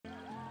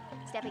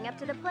Stepping up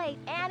to the plate,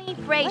 Annie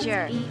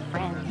Frazier. Let's be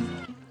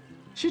friends.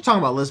 She talking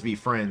about let's be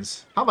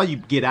friends. How about you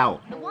get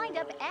out? The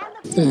windup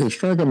and the Hey,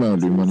 strike him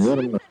out, D-Money. Let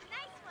him know.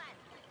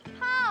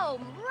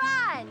 home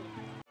run.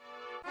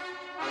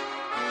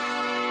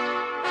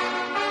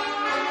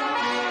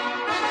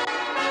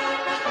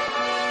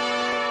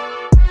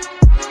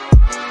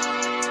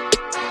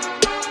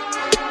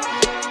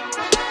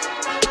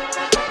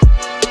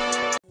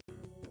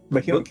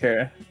 But he don't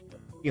care.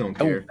 You don't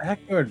care. Oh,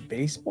 backyard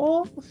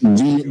baseball?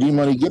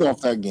 D-Money, get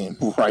off that game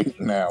right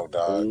now,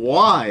 dog.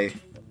 Why?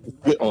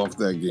 Get off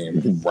that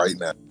game right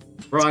now.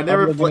 Bro, I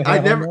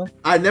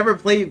never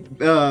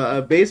played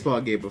a baseball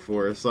game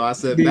before, so I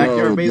said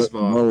backyard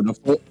baseball.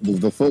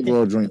 The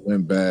football joint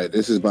went bad.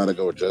 This is about to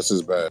go just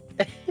as bad.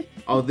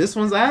 Oh, this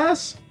one's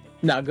ass?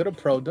 Nah, go to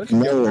pro. Don't you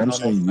No, I'm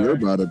saying you're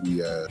about to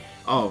be ass.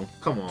 Oh,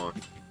 come on.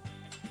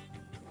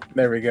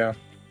 There we go.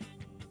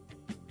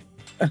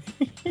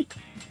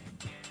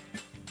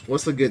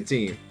 What's a good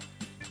team?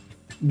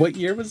 What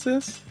year was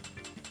this?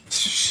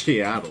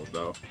 Shit, I don't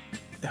know.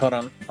 Hold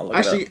on. I'll look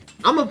Actually, it up.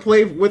 I'm gonna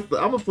play with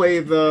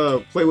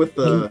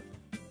the.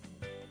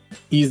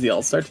 Use the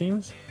All-Star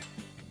teams.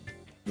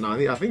 No,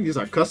 I think these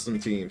are custom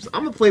teams.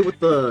 I'm gonna play with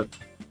the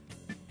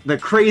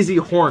crazy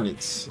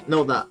Hornets.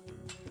 No, the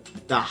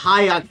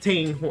high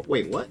octane.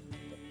 Wait, what?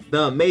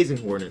 The amazing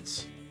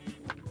Hornets.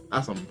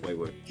 That's what I'm gonna play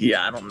with.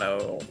 Yeah, I don't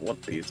know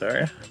what these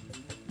are.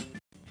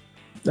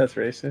 That's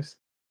racist.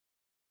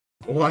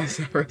 Why is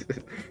that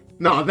racist?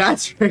 No,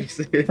 that's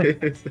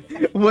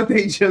racist. What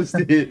they just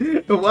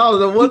did.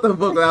 Wow, what the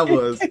fuck that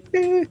was?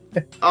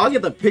 I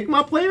get to pick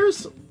my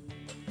players?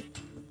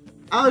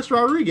 Alex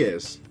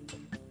Rodriguez.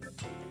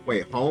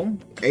 Wait, home?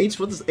 H?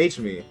 What does H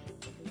mean?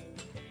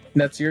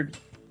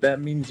 That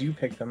means you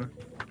picked them.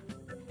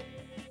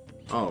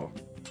 Oh.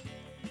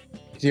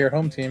 It's your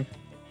home team.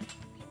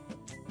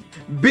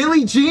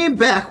 Billie Jean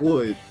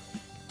Backwood.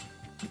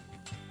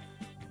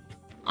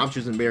 I'm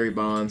choosing Barry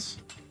Bonds.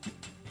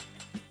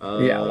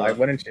 Yeah, why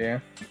wouldn't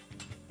you?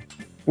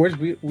 Where's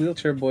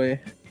Wheelchair Boy?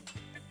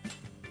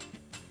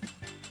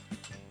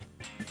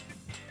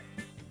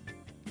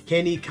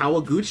 Kenny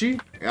Kawaguchi?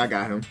 I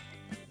got him.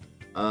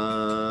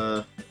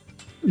 No,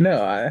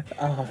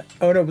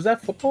 oh no, was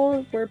that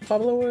football where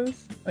Pablo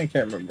was? I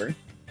can't remember.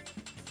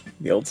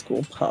 The old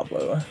school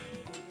Pablo.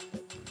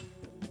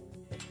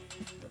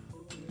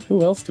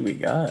 Who else do we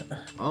got?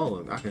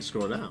 Oh, I can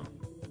scroll down.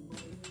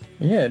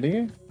 Yeah, do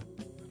you?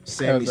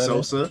 Sammy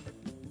Sosa.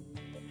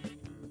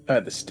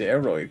 The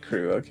steroid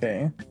crew,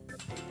 okay.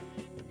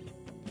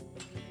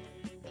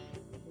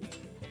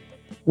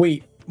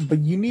 Wait, but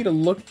you need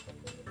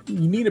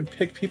to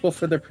pick people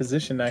for their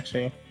position,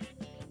 actually.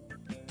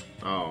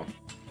 Oh.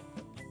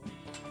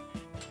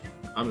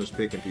 I'm just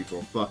picking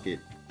people. Fuck it.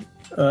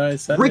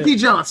 Ricky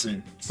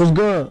Johnson. What's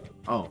good?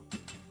 Oh.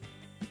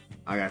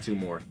 I got two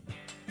more.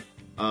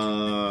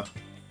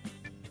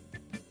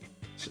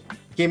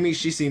 Kimmy,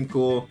 she seemed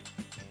cool.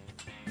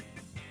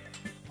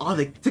 Oh,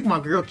 they took my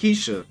girl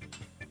Keisha.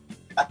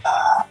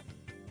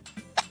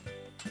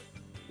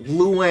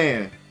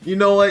 Luann. You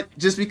know what?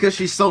 Just because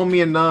she sold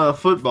me in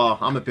football,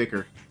 I'm gonna pick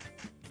her.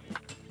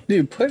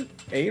 Dude, put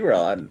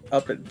A-Rod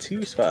up at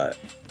 2 spot.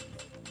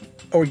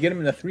 Or get him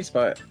in the 3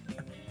 spot.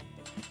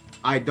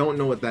 I don't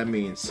know what that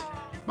means,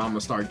 but I'm gonna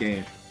start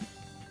game.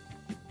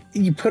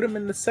 You put him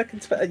in the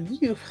 2nd spot.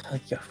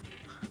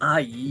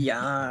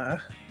 Yeah.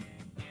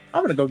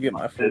 I'm gonna go get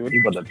my food.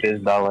 You got the piss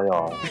ballet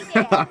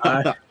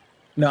on.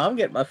 No, I'm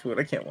getting my food.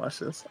 I can't watch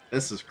this.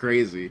 This is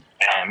crazy.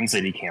 Damn, he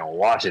said he can't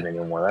watch it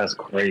anymore. That's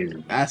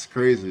crazy. That's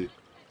crazy.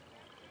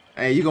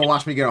 Hey, you gonna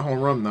watch me get a home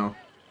run though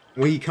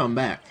when he come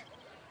back?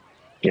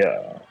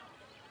 Yeah.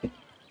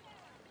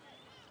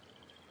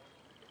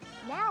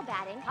 Now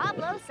batting,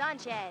 Pablo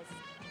Sanchez.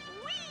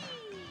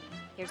 Whee!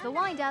 Here's the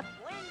windup.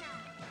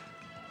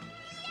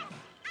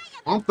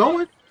 I'm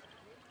throwing.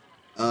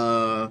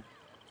 Throw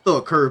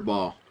a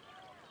curveball.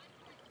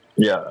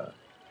 Yeah.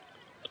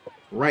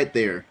 Right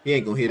there. He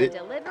ain't gonna hit it.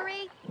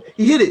 Delivery.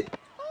 He hit it.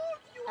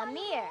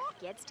 Amir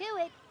gets to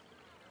it.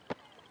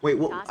 Wait,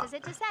 what? Tosses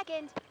it to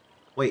second.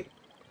 Wait.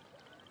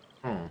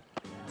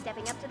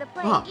 Stepping up to the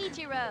plate, Fuck.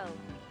 Ichiro.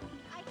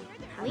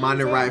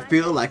 Mine in right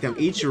field like I'm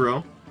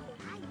Ichiro.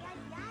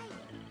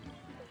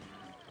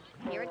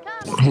 Here it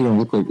comes. He don't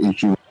look like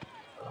Ichiro.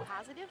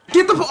 Positive.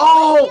 Get the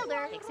oh!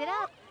 Fielder picks it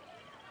up.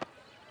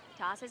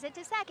 Tosses it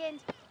to second.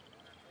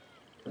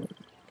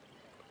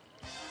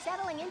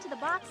 Settling into the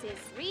boxes,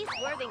 Reese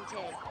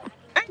Worthington.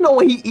 Ain't no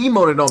way he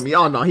emoted on me.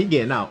 Oh no, he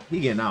getting out. He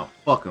getting out.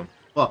 Fuck him.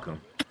 Fuck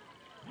him.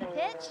 The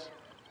pitch.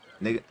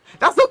 Nigga.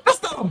 That's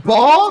not a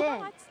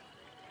ball.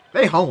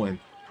 They hoeing.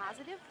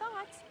 Positive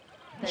thoughts.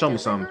 The Show me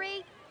something.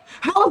 delivery.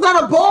 How is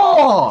that a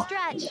ball?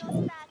 Stretch.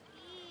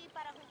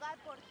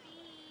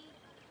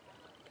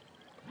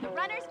 The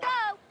runners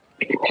go.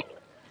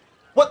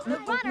 What? The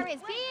runner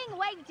is being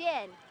waved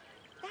in.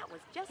 That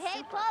was just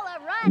hey, pull a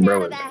run Bro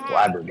out is of the hat.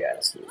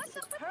 flabbergasted.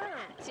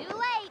 Too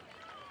late.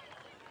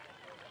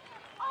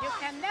 You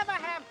can never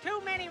have too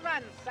many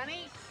runs,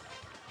 Sonny.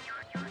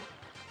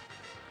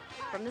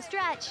 From the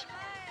stretch.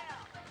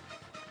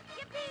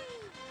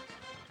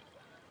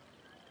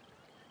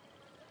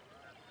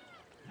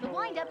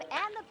 windup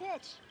and the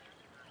pitch.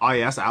 Oh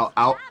yeah, that's out.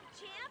 Out.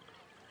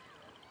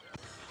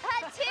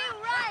 A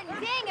two-run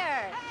dinger.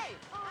 Hey,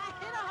 I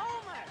hit a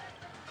homer.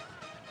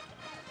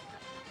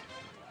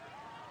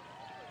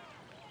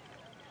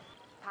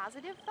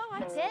 Positive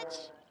thoughts.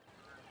 Pitch.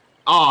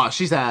 Oh,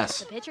 she's ass.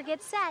 The pitcher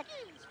gets set.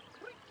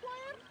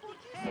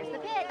 Here's the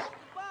pitch.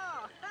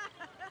 Ball.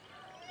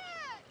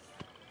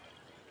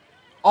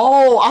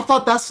 Oh, I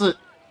thought that's a.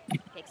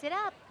 Picks it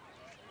up.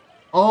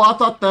 Oh, I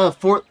thought the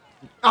fourth.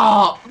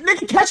 Oh,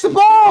 nigga, catch the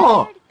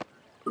ball.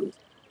 Third.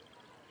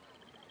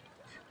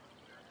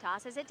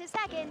 Tosses it to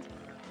second.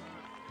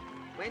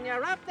 When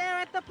you're up there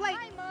at the plate,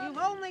 you've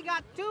only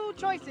got two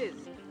choices.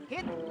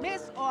 Hit,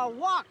 miss, or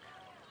walk.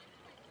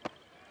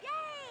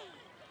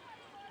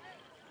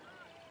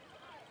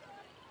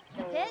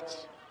 The pitch.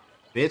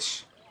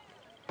 Bitch.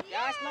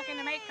 Just looking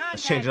to make contact.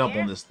 Let's change it up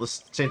here. on this. Let's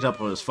change it up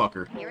on this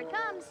fucker. Here it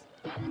comes.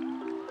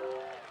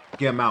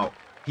 Get him out.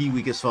 He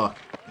weak as fuck.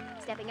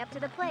 Stepping up to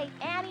the plate,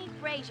 Annie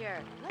Frazier.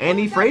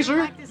 Annie Who Frazier?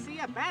 doesn't like to see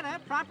a batter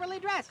properly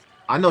dressed?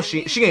 I know And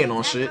she these ain't kids on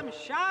have shit. some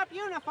sharp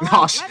uniforms,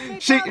 No, let me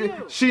tell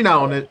you. she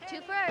not on it.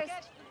 To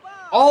first.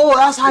 Oh,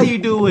 that's how you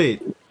do it,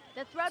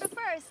 The throw to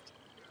first.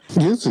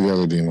 Get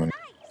together, D-Money.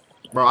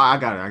 bro. I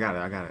got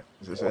it.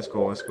 It's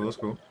cool.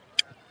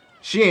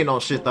 She ain't on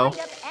shit though.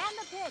 Windup and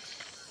the pitch.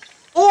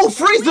 Oh,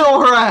 freezer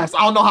on her ass. I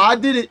don't know how I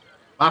did it.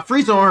 I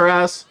freezer on her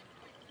ass.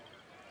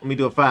 Let me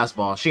do a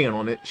fastball. She ain't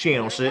on it. She ain't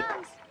on Here it shit.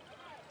 comes.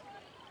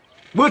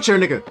 Wheelchair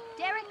nigga.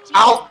 Derek Jeter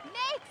Out.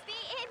 makes the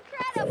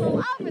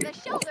incredible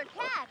over-the-shoulder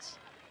catch.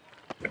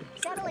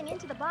 Settling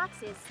into the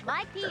boxes,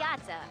 Mike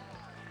Piazza.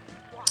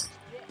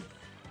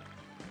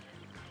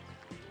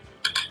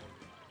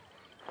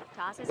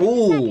 Tosses it to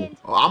Ooh, second.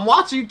 I'm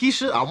watching you,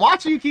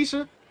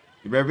 Keisha.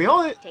 You better be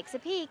on it. Takes a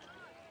peek.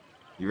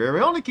 You better be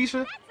on it,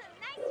 Keisha.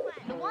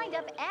 The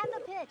windup and the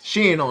pitch.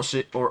 She ain't on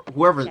shit, or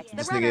whoever Checks the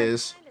this runner. nigga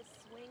is.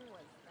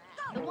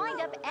 The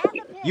windup and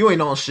the pitch. You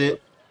ain't on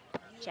shit.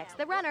 Checks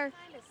the runner.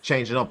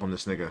 Change it up on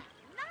this nigga.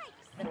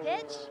 The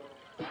pitch.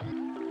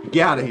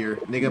 Get out of here,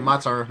 nigga. My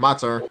turn.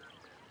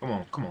 Come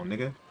on,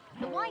 nigga.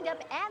 The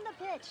windup and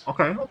the pitch.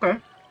 Okay.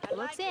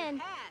 Looks in.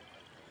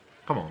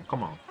 Come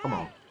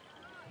on.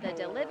 The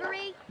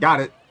delivery.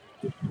 Got it.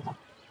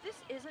 This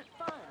isn't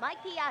fun. Mike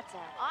Piazza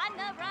on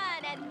the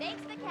run and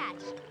makes the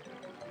catch.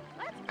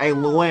 Hey,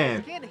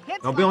 Luann. Kid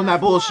hits Don't be like on a that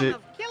swarm bullshit.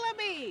 of killer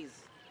bees,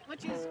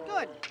 which is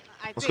good.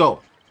 Let's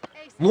go.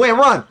 Luann,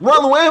 run,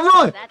 Luann,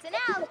 run. That's an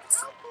out.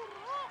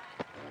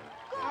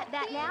 At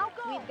that now,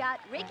 we've got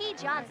Ricky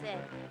Johnson.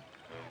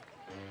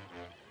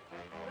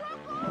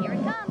 Here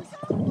it comes.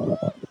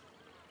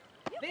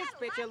 This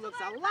pitcher looks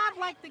a lot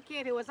like the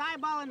kid who was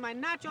eyeballing my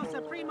Nacho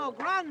Supremo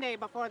Grande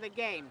before the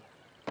game.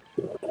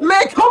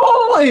 Man, come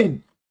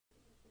on.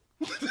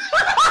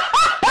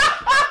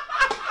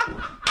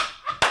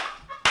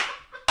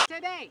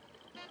 Today,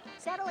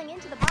 Settling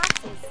into the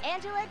boxes,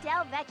 Angela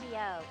Del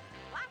Vecchio.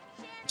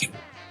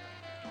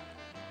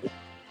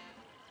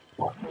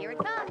 Here it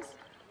comes.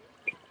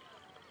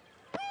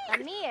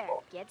 Amir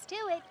gets to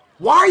it.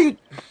 Why are you?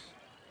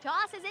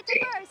 Tosses it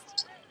to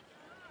first.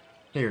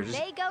 Here, just.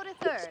 They go to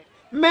third.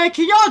 Man,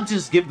 can y'all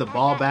just give the At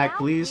ball that back, now,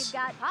 please?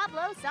 We've got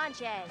Pablo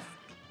Sanchez.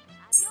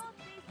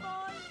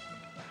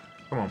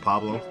 Come on,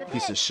 Pablo.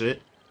 Piece of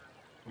shit.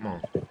 Come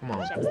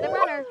on. Checks the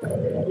runner.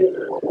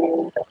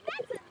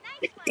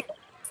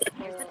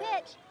 Here's the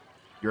pitch.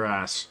 Your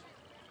ass.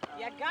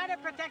 you gotta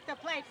protect the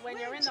plate when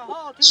you're in the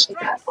hole 2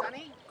 strikes,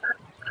 Sonny.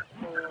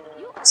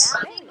 You are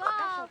bouncing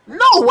ball.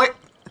 No, wait.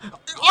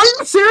 Are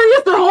you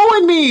serious? They're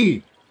holding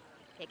me.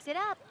 Picks it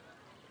up.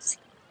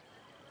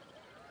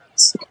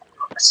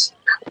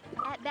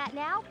 At bat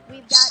now,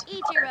 we've got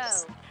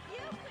Ichiro.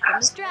 From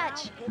the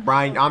stretch.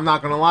 Brian, I'm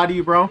not gonna lie to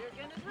you, bro.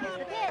 Here's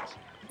the pitch.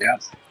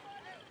 Yes.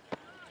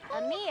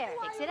 Amir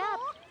picks it up.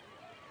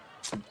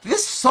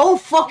 This is so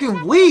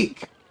fucking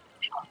weak.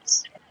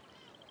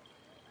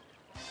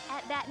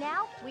 At bat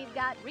now, we've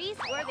got Reese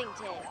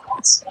Worthington.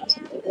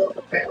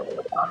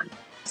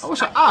 I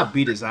wish I'd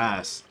beat his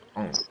ass.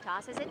 Oh.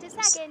 Tosses it to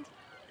second.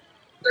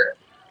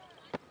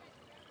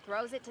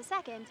 Throws it to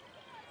second.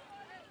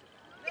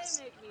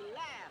 They make me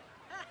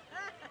laugh.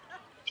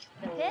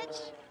 The pitch.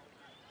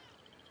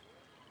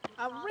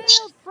 A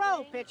real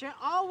pro pitcher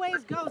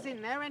always goes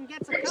in there and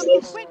gets a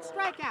couple quick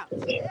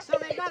strikeouts. So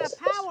they got a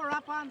power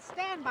up on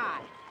standby.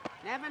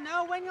 Never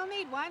know when you'll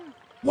need one.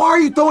 Why are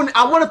you throwing?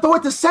 I want to throw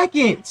it to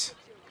second.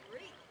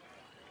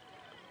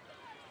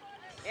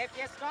 If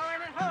you're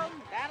scoring at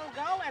home, that'll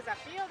go as a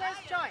fielder's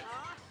choice.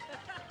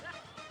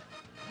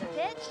 The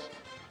pitch.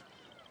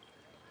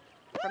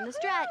 From the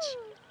stretch.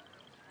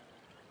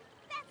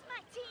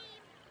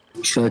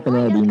 Check him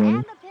out, Windup D-Money.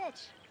 and the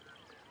pitch.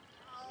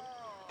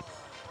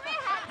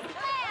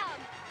 Slam!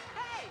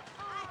 Hey,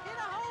 I hit a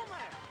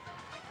homer.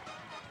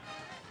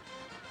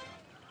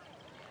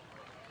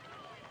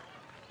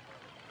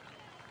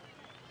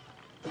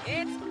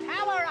 It's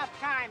power-up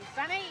time,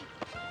 Sonny.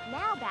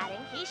 Now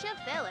batting, Keisha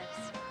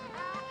Phillips.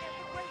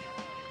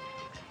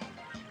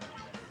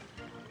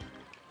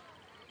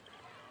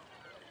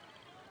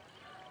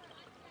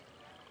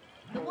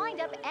 The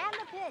windup and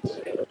the pitch.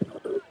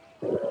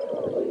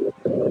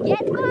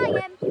 Get by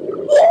him.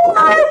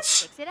 What?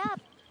 Picks it up.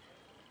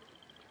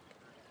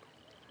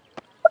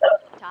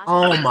 Toss it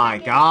Oh to my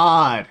second.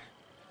 god.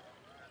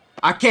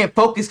 I can't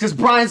focus because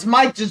Brian's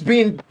mic just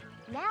being...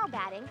 Now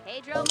batting,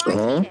 Pedro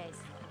Martinez.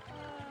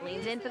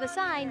 Leans in for the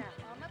sign.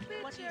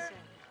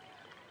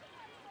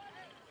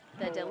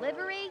 The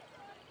delivery.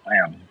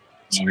 Damn.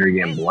 You're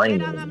getting This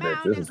blamed kid a on the little bit.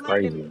 mound This is is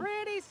looking crazy.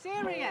 pretty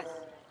serious.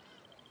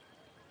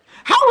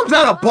 How was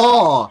that a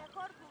ball?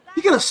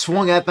 He could have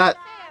swung at that.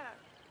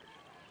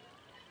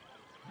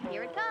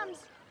 Here it comes.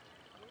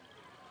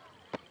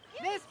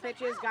 This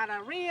pitcher's got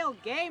a real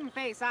game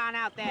face on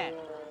out there.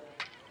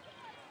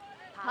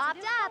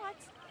 Popped up.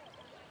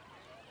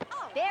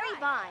 Barry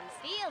Bonds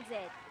fields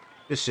it.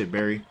 This shit,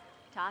 Barry.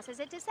 Tosses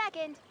it to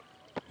second.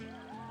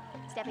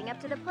 Stepping up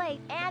to the plate,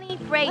 Annie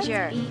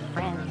Frazier. Let's be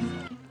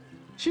friends.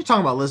 She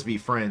talking about let's be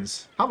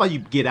friends. How about you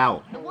get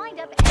out? The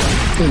windup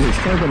Hey, it's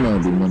talking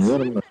about the money.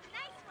 Let him know.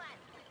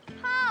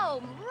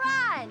 home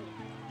run.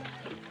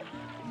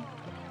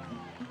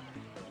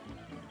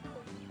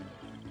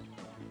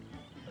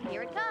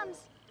 Here it comes.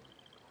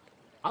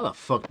 How the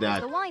fuck did The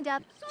I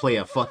windup. play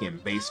a fucking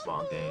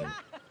baseball game?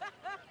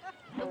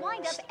 The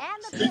windup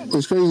and the pitch.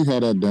 It's crazy how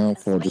that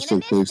downfall just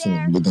took place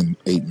within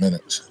 8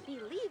 minutes.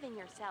 Believe in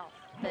yourself.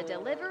 The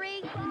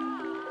delivery.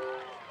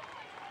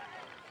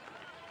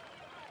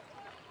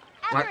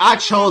 Like, I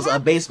chose a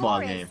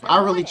baseball game.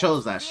 I really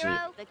chose that shit.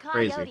 The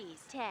Crazy.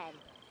 Coyotes 10.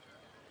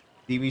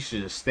 DB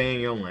should just stay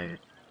in your lane.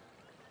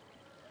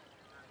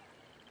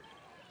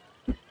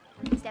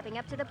 Stepping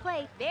up to the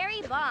plate,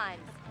 Barry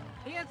Bonds.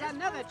 Here's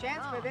another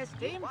chance for this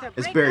team to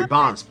It's break Barry up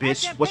Bonds, that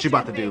bitch. What you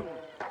about to do?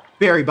 exhibition.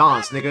 Barry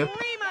Bonds, nigga.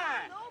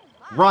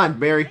 Screamer! Run,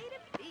 Barry.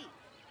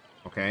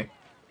 Okay.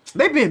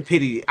 They being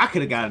pity. I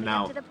could have gotten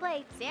Up to out. the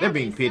plate, They're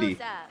being Sammy pity.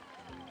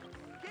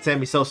 Sosa.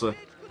 Sammy Sosa.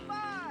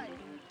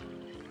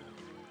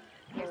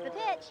 Here's the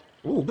pitch.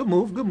 Ooh, good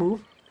move, good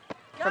move.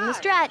 From the God,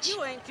 stretch.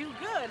 You ain't too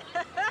good.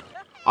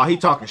 Oh, he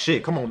talking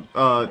shit. Come on,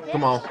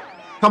 come on.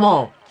 Come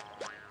on.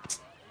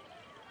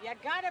 You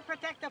gotta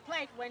protect the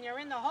plate when you're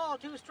in the hole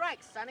 2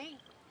 strikes, Sonny.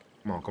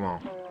 Come on, come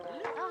on. A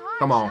hard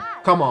Come on.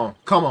 shot. Come on.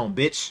 Come on,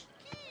 bitch.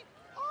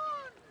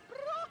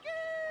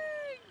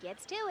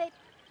 Gets to it.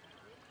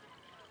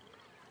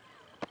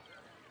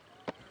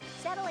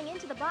 Settling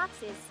into the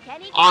boxes,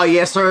 Kenny. Oh,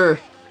 yes, sir.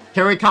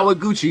 Kenny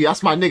Kawaguchi.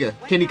 That's my nigga.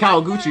 When Kenny you're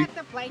out there Kawaguchi. at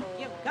the plate,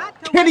 you've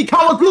got to Kenny wait for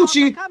the ball to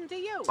Kawaguchi. come to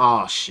you.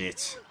 Oh,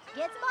 shit.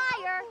 Gets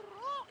fire.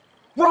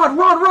 Run,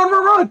 run, run,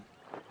 run, run.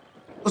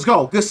 Let's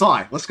go. Good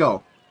slide. Let's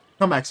go.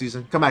 Come back,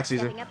 season. Come back,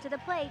 season. Stepping up to the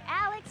plate,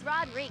 Alex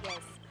Rodriguez.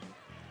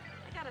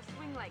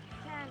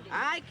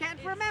 I can't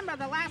remember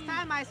the last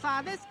time I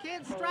saw this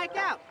kid strike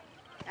out.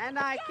 And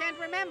I can't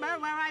remember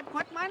where I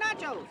put my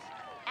nachos.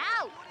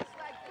 Out.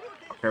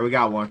 Okay, we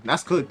got one.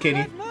 That's good,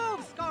 Kenny. Good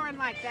move scoring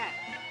like that.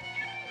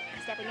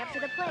 Stepping up to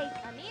the plate,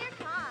 Amir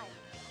Khan.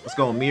 Let's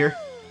go, Amir.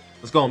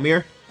 Let's go,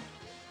 Amir.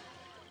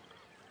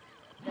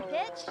 The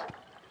pitch.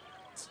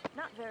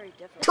 Not very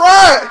different.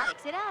 Try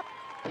Picks it up.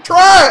 it.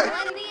 Try it.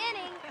 One of the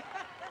inning.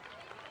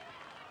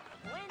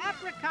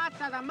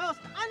 Apricots are the most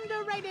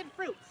underrated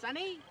fruit,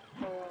 Sonny.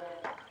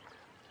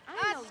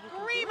 A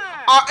screamer!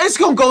 It's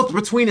gonna go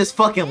between his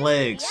fucking The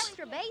legs.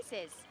 extra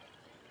bases.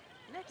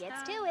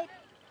 Gets to it.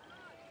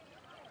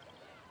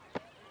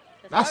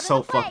 The That's throw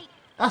so to the fuck. plate.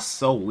 That's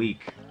so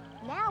weak.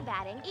 Now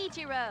batting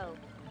Ichiro.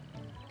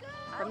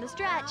 From the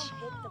stretch.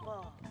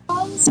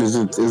 Is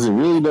it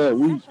really that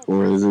weak,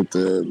 or is it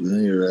the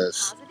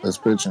nigga that's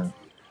pitching?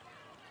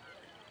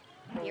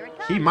 Here it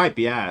comes. He might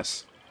be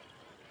ass.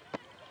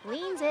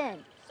 Leans in.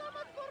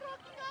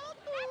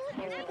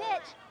 Here's the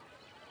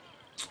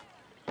pitch.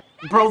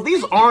 Bro,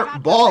 these Got aren't the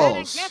better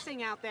balls.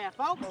 guessing out there,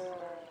 folks.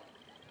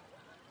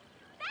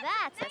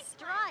 That's a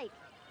strike.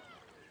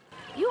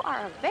 You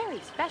are a very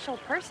special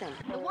person.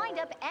 The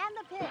windup and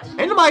the pitch.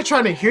 Ain't nobody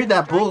trying to hear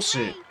that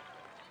bullshit.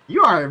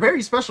 You are a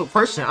very special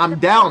person. I'm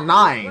down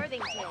 9.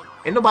 Worthington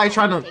Ain't nobody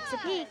trying to takes a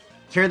peek.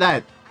 hear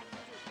that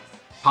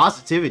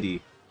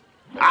positivity.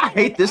 I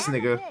hate this And the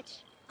nigga. pitch.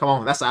 Come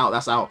on, that's out.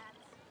 That's out.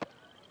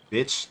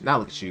 Bitch, now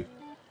look at you.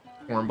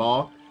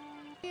 Cornball.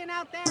 Being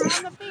out there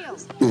on the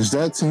field. Is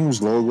that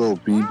team's logo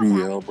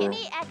BBL, bro?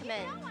 Jimmy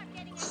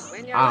Ekman.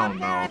 When you're I out don't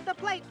there know. at the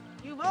plate,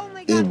 you've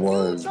only got It 2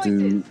 was, choices.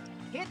 dude.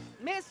 Hit,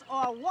 miss,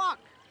 or walk.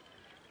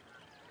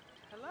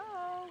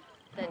 Hello?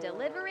 The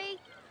delivery.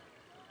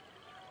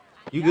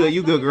 You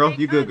good, girl.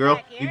 You good,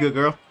 girl. You good,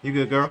 girl. You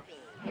good, girl.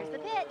 Here's the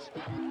pitch.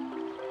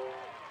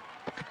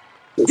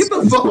 Get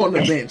the fuck on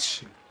the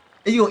bench.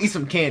 And you gonna eat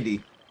some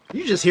candy.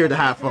 You just here to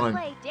have To the fun.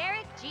 plate,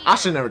 Derek Jeter. I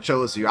should never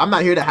chose you. I'm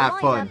not here to have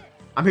fun.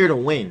 I'm here to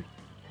win.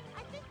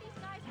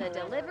 The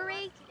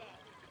delivery.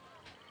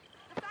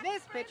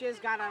 This pitcher's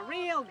got a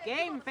real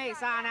game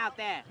face on out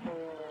there.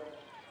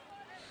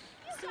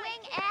 Swing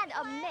and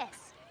a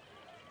miss.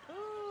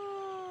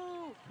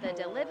 Ooh. The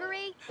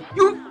delivery.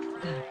 You.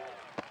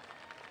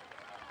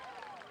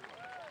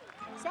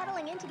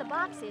 Settling into the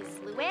boxes,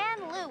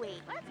 Luann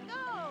Louie. Let's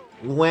go.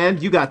 Luann,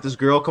 you got this,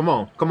 girl. Come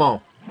on. Come on.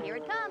 Here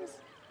it comes.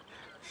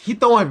 He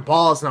throwing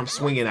balls and I'm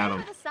swinging at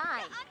him. For the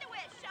sign.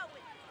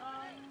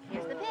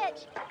 Here's the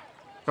pitch.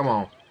 Come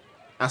on.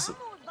 That's a,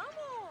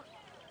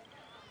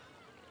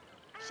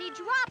 She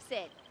drops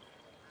it.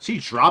 she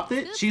dropped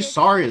it? She's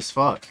sorry as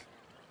fuck.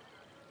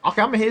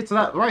 Okay, I'm gonna hit it to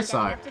that right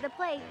Stepping side. up to the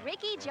plate,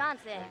 Ricky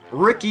Johnson.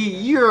 Ricky,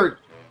 you're...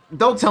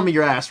 Don't tell me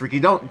you're ass, Ricky.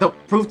 Don't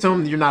prove to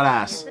him you're not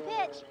Here's ass. the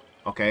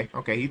pitch.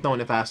 Okay, he's throwing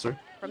it faster.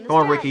 From the Come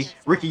on, Ricky.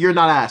 stretch. Ricky, you're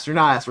not ass. You're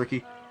not ass,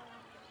 Ricky.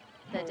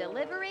 The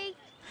delivery.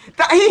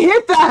 He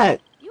hit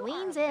that! You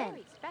leans in.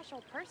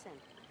 Special person.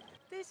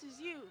 This is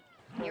you.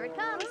 Here it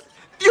comes.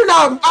 You're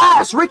not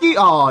ass, Ricky!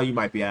 Oh, you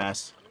might be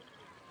ass.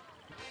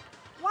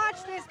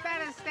 Watch this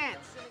batter's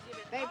stance.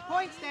 They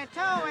points their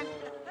toe and...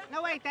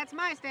 No, wait, that's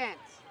my stance.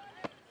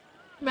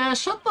 Man,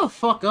 shut the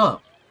fuck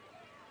up.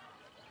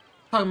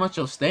 Talking about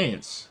your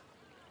stance.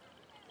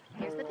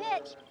 Here's the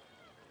pitch.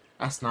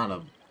 That's not a...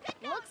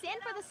 Looks in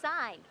for the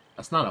sign.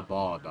 That's not a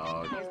ball,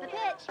 dog. Here's the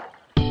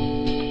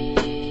pitch.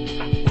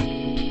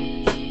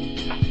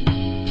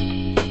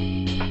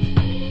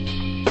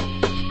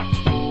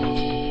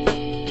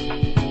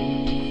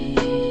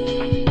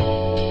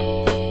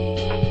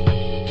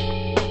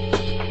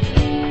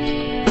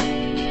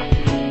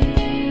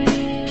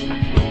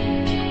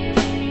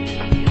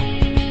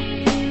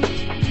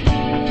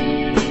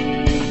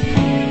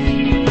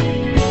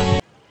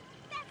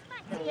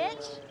 The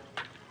pitch.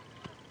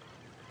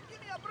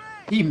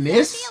 He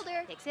missed?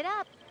 Fielder picks it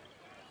up.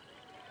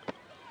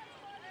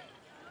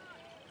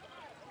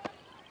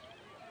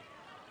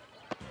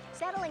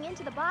 Settling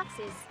into the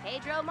boxes,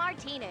 Pedro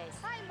Martinez.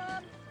 Hi,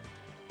 Mom.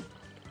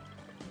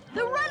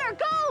 The runner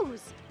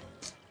goes!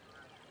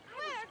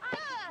 We're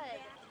good!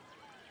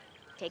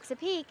 Takes a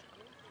peek.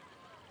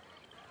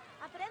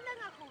 Aprendan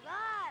a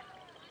jugar.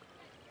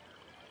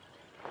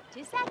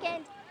 To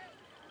second.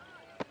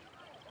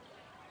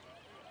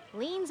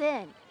 Leans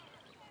in.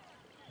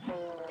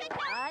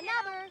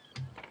 Another.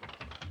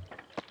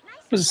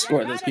 What's the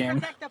score of this Try to game?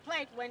 protect the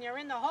plate when you're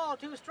in the hole.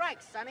 2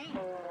 strikes, Sonny.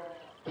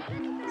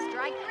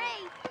 Strike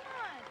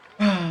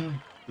 3.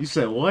 You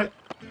said what?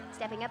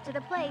 Stepping up to the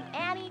plate,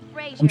 Annie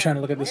Frazier. I'm trying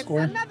to look at the It's score.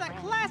 another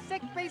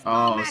classic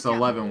baseball Oh, it's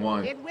matchup.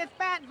 11-1. Kid with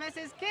bat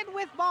versus kid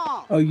with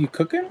ball. Oh, you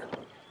cooking?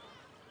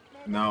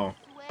 No.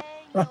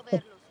 To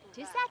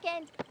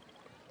second.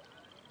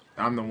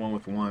 I'm the one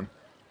with 1.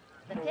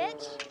 The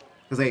pitch.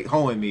 Because they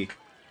holding me.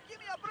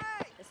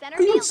 The center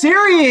Are you fielder.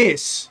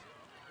 serious?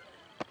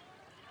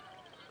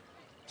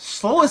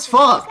 Slow as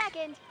fuck.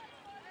 Second.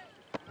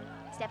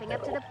 Stepping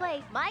up to the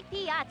plate, Mike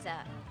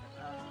Piazza.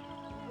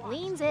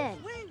 Leans in.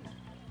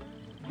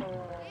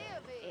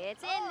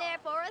 It's in there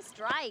for a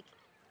strike.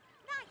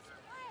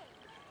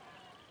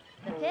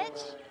 The pitch.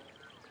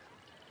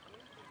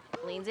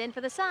 Leans in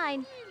for the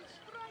sign.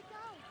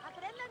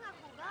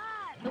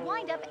 The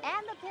windup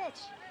and the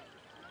pitch.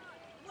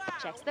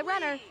 Checks the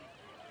runner.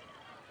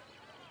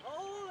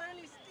 Oh,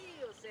 Ernie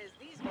Steele says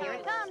these Here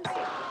it guys-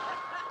 comes.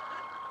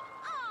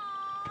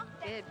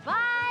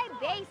 Goodbye,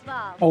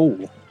 baseball.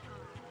 Oh,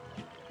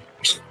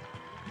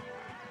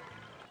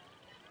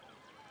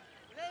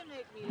 They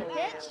make me The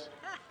laugh.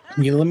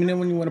 pitch. you let me know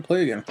when you want to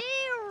play again.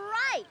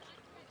 Strike.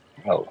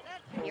 Oh,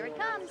 Here it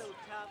comes. So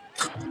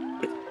tough.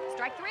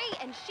 Strike 3,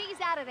 and she's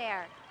out of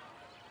there.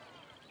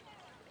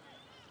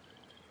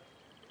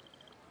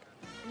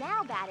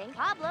 Now batting,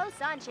 Pablo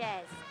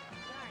Sanchez.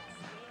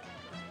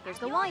 Here's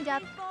the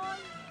windup.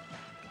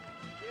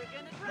 You're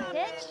gonna The drop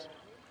pitch. it.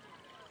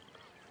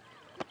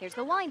 Here's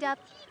the windup.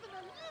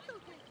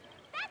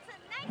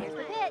 Here's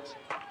the pitch.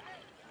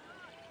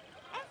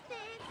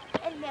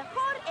 El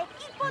mejor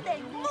equipo del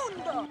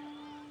mundo.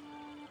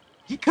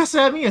 He cussing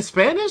at me in We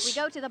Spanish?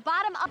 go to the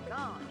bottom of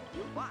Gone.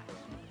 You watch.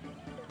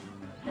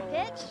 the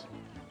pitch.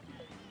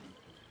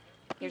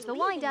 Here's the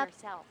windup.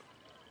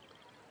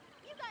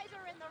 You guys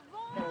are in the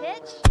wrong. The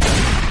pitch.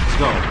 Let's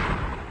go.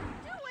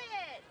 Do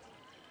it.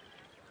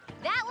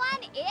 That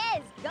one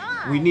is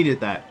gone. We needed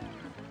that.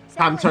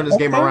 Time to turn this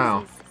game Okay.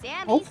 around.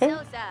 Sammy Okay.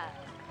 Sosa.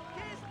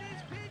 Kiss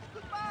this pitch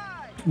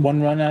goodbye.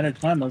 One run at a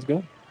time. Let's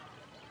go.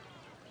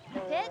 The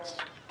pitch.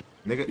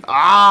 Nigga.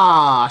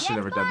 Ah, I should Gets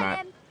never done by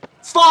that. him.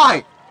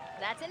 Slide!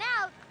 That's an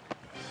out.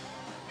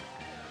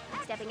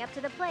 Stepping up to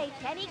the plate,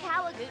 Kenny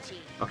Kawaguchi.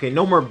 Okay,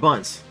 no more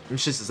bunts. Them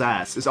shit's his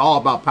ass. It's all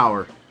about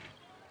power.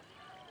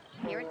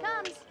 Here it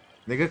comes.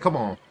 Nigga, come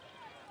on.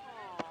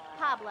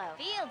 Pablo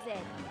fields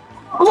it.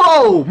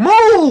 Whoa! One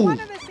Move!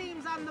 of the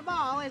seams on the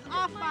ball is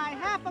off by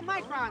half a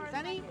micron,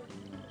 Sonny.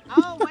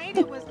 Oh, wait,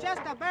 it was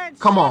just a bird's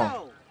Come on.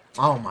 shadow.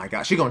 Oh my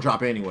god, she gonna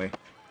drop it anyway.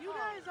 You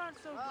guys aren't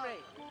so great.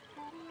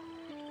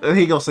 And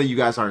he gonna say you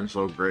guys aren't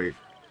so great.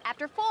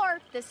 After 4,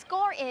 the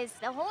score is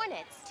the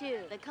Hornets 2,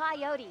 the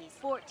Coyotes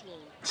 14.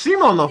 See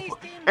me on the...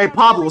 Hey,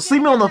 Pablo, see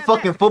me on the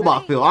fucking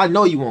football field. I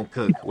know you won't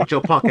cook with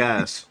your punk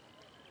ass.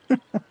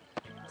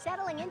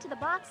 Settling into the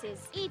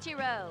boxes,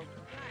 Ichiro.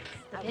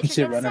 The You pitcher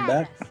said gets running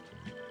set. back?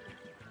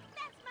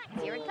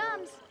 Here it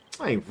comes.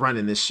 I ain't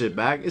running this shit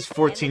back. It's And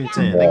the 14-10.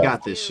 count They is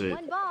got this 2, shit.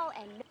 1 ball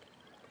and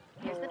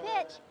here's the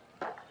pitch.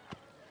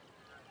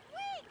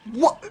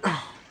 What?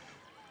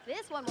 This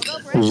This one will go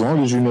for As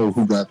long as you know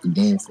who got the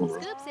game for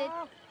it. Scoops it.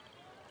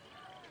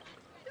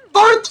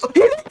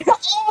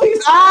 Oh,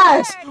 he's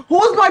ass! Who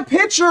was my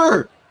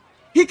pitcher?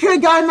 He could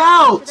have gotten To the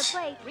out!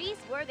 plate, Reese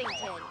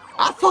Worthington.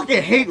 I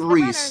fucking hate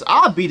Reese.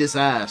 I'll beat his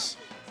ass.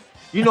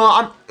 You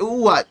know, ooh,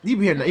 what? You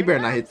better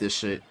not hit this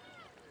shit.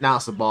 Now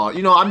it's the ball.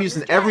 You know, I'm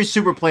using every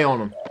super play on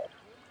him.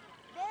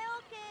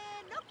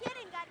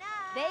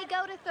 They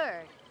go to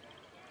third.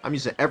 I'm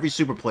using every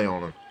super play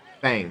on him.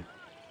 Bang.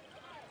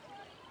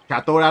 Can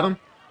I throw it at him?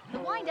 The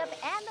windup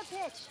and the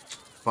pitch.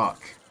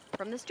 Fuck.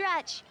 From the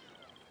stretch.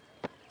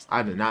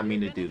 I did not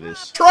mean to do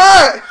this.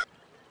 Try!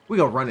 We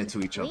gonna run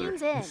into each other.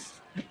 Leans in.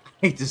 I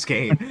hate this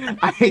game.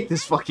 I hate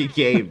this fucking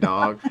game,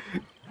 dog.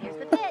 Here's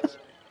the pitch.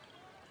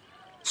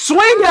 Swing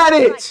at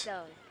Strike it!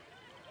 zone.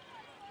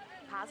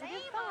 Positive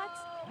thoughts.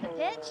 The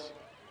pitch.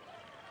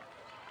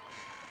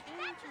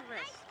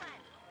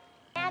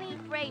 Annie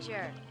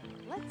Frazier.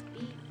 Let's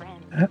be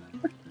friends.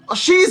 Oh,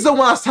 she's the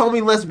one that's telling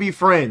me let's be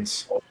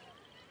friends.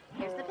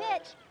 Here's the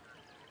pitch.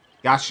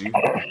 Got you.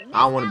 I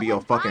don't want to be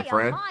your fucking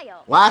friend.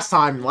 Last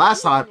time.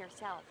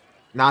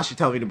 Now she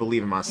telling me to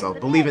believe in myself.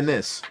 Believe in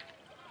this.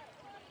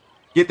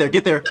 Get there,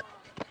 get there.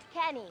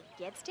 Kenny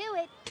gets to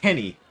it.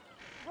 Kenny.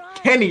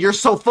 Kenny, you're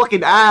so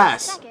fucking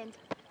ass. Second.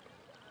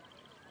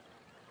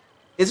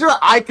 Is there an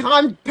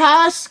icon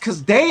pass?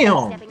 Cause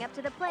damn. Stepping up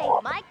to the plate,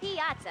 Mike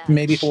Piazza.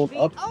 Maybe hold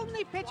up. The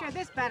only picture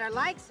this batter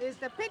likes is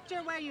the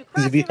picture where you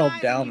Because cross if you your held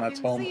eyes down, and you that's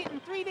can home. see it in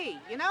 3D,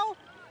 you know?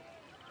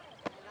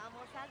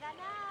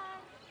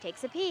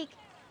 Takes a peek.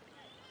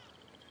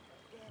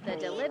 The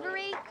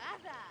delivery.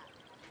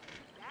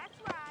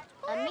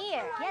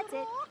 Amir gets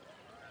it.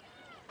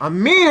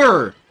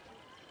 Amir.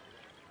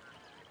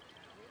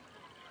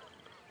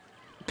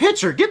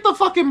 Pitcher, get the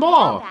fucking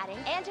ball. Batting,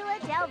 Angela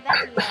Del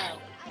Vecchio.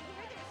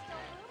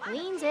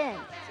 Leans in.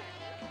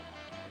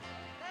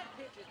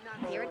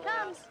 Here it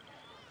comes.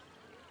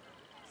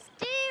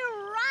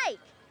 Strike.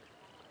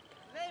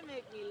 They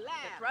make me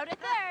laugh. Throw to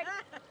third.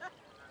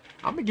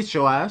 I'm gonna get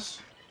your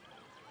ass.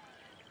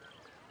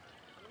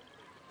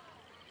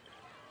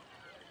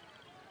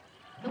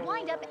 The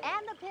windup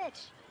and the pitch.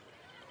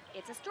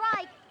 It's a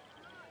strike.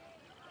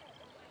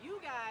 You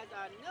guys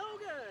are no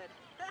good.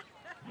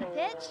 The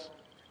pitch.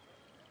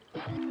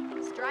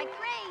 Strike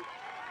three.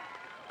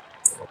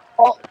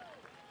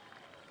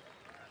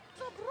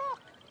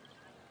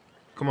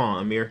 Come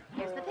on, Amir.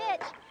 Here's the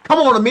pitch. Come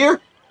on,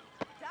 Amir.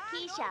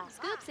 Keisha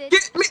scoops it.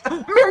 Get me.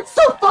 Amir's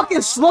so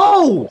fucking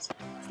slow.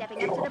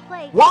 Stepping up to the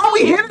plate. Why are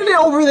we hitting it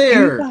over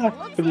there?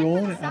 Looks in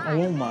for the side.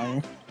 Oh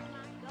my.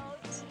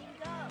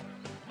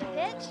 The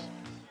pitch.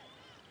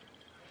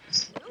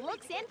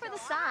 Looks in for the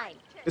sign.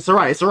 It's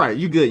alright. It's alright.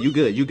 You good. You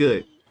good. You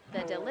good.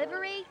 The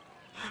delivery.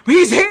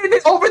 He's hitting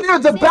it over there.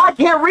 The bat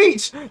can't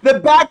reach. The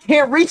bat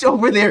can't reach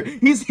over there.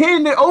 He's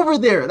hitting it over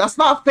there. That's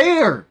not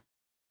fair.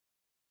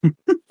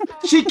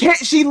 She can't.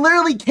 She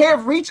literally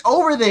can't reach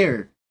over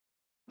there.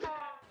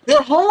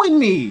 They're hoeing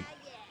me.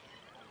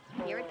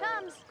 Here it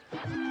comes.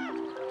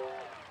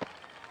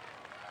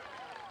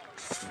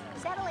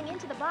 Settling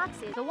into the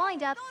boxes. The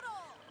windup.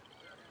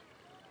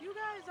 You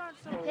guys aren't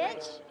so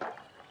Pitch.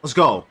 Let's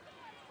go.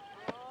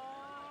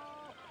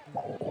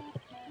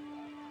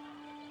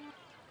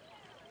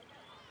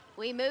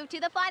 We move to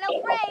the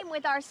final frame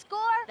with our score.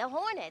 The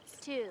Hornets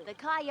 2, the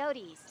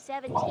Coyotes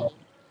 17.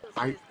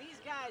 I- These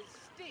guys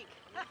stink.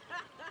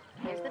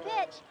 Here's the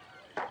pitch.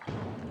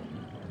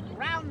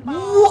 Round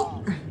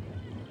ball. What?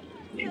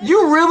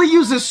 You really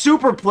use the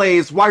super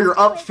plays while you're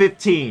up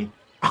 15.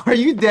 Are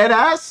you dead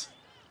ass?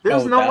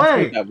 There's no that's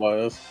way. what that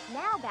was.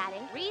 Now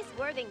batting, Reese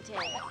Worthington.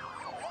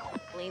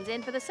 Leans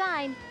in for the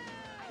sign.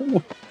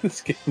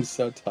 This game's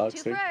so To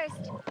toxic.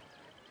 first.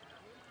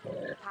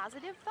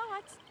 Positive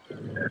thoughts.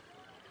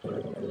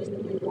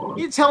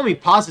 You tell me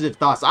positive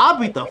thoughts. I'll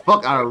beat the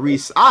fuck out of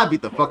Reese. I'll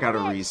beat the fuck out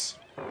of Reese.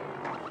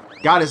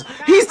 Got his.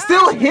 He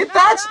still hit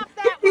that?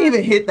 He didn't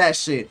even hit that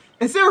shit.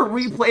 Is there a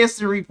replay? It's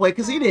the replay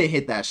because he didn't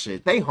hit that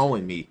shit. They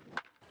hoeing me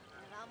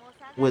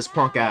with his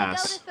punk They go to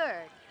ass. third.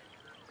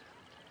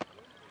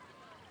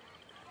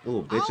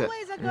 Little bitch.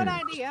 Always a good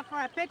idea for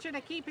a pitcher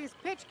to keep his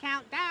pitch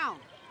count down.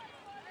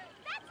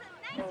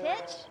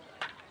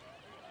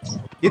 Pitch.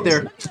 Get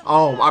there.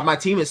 Oh, my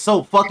team is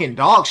so fucking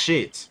dog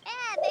shit.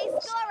 And they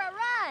score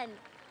a run.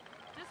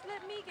 Just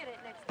let me get it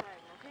next time,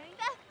 okay?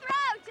 The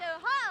throw to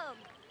home.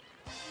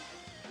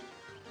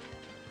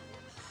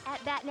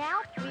 At bat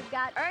now, we've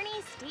got Ernie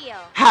Steele.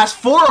 Has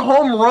 4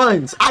 home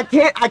runs. I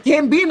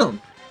can't beat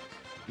him.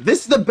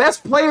 This is the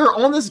best player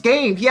on this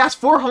game. He has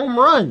 4 home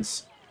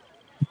runs.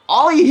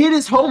 All he hit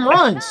is home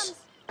runs.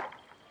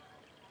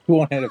 Who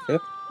won't hit a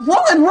fifth?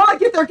 Run,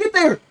 get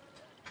there.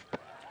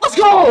 Let's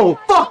go.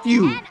 Fuck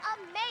you. An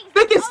amazing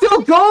They can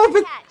still go if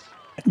it-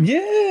 catch.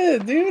 Yeah,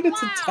 dude,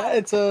 it's Wow.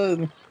 it's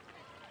a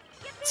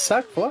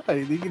sack fly.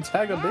 You can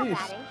tag a Now base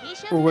batting,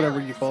 Keisha or whatever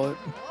Phillips. you call it.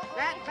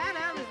 That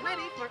batter is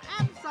ready for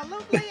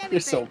absolutely anything. You're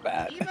so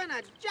bad. Even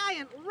a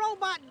giant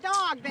robot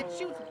dog that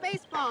shoots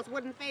baseballs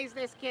wouldn't phase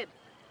this kid.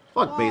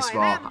 Fuck Boy,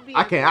 baseball. that'd be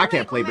I a can't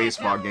great play matchup.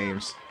 baseball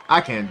games.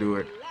 I can't do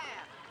it.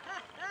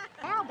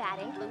 Now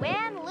batting,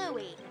 Luann Louie.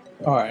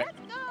 Alright. Let's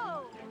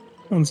go.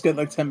 Let's get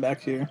like 10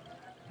 back here.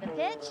 The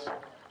pitch.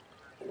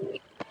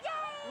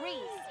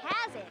 Reese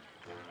has it.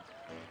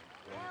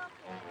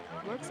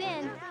 Looks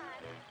in.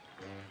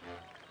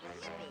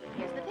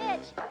 Here's the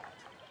pitch.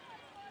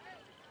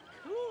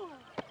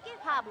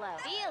 Pablo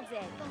fields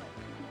it.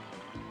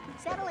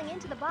 Settling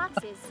into the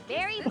boxes,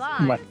 Barry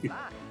Bonds. My- The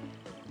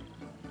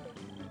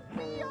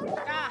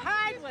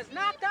hide was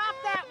knocked off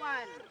that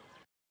one.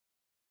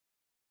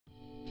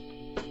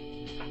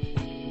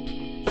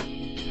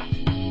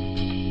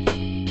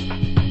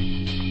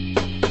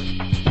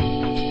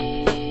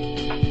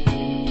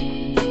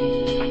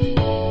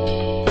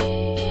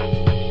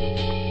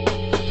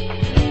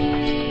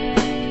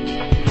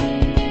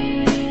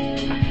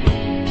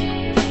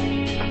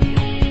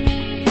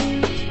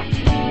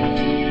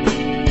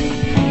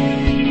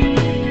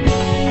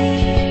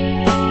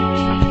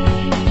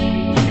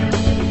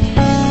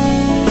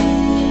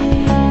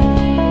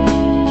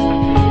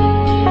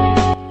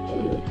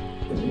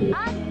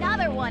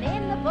 Another one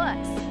in the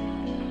books.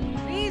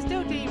 These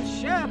two teams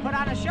sure put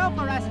on a show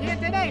for us here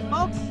today,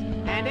 folks.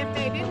 And if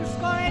they didn't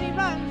score any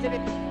runs,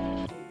 it...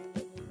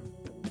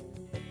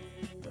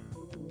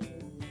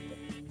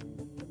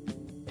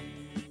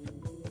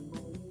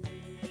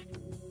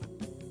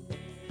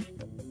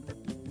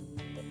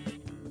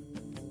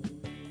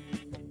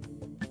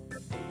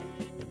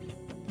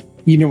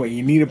 You know what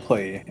you need to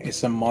play is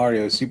some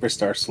Mario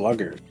Superstar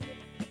Slugger.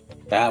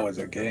 That was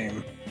a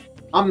game.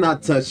 I'm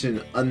not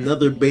touching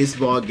another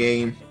baseball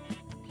game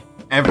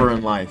ever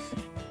in life.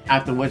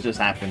 After what just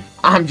happened,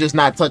 I'm just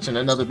not touching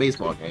another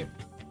baseball game.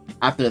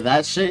 After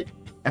that shit,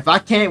 if I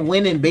can't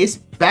win in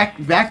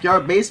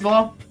backyard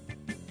baseball,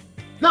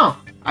 no,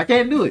 I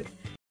can't do it.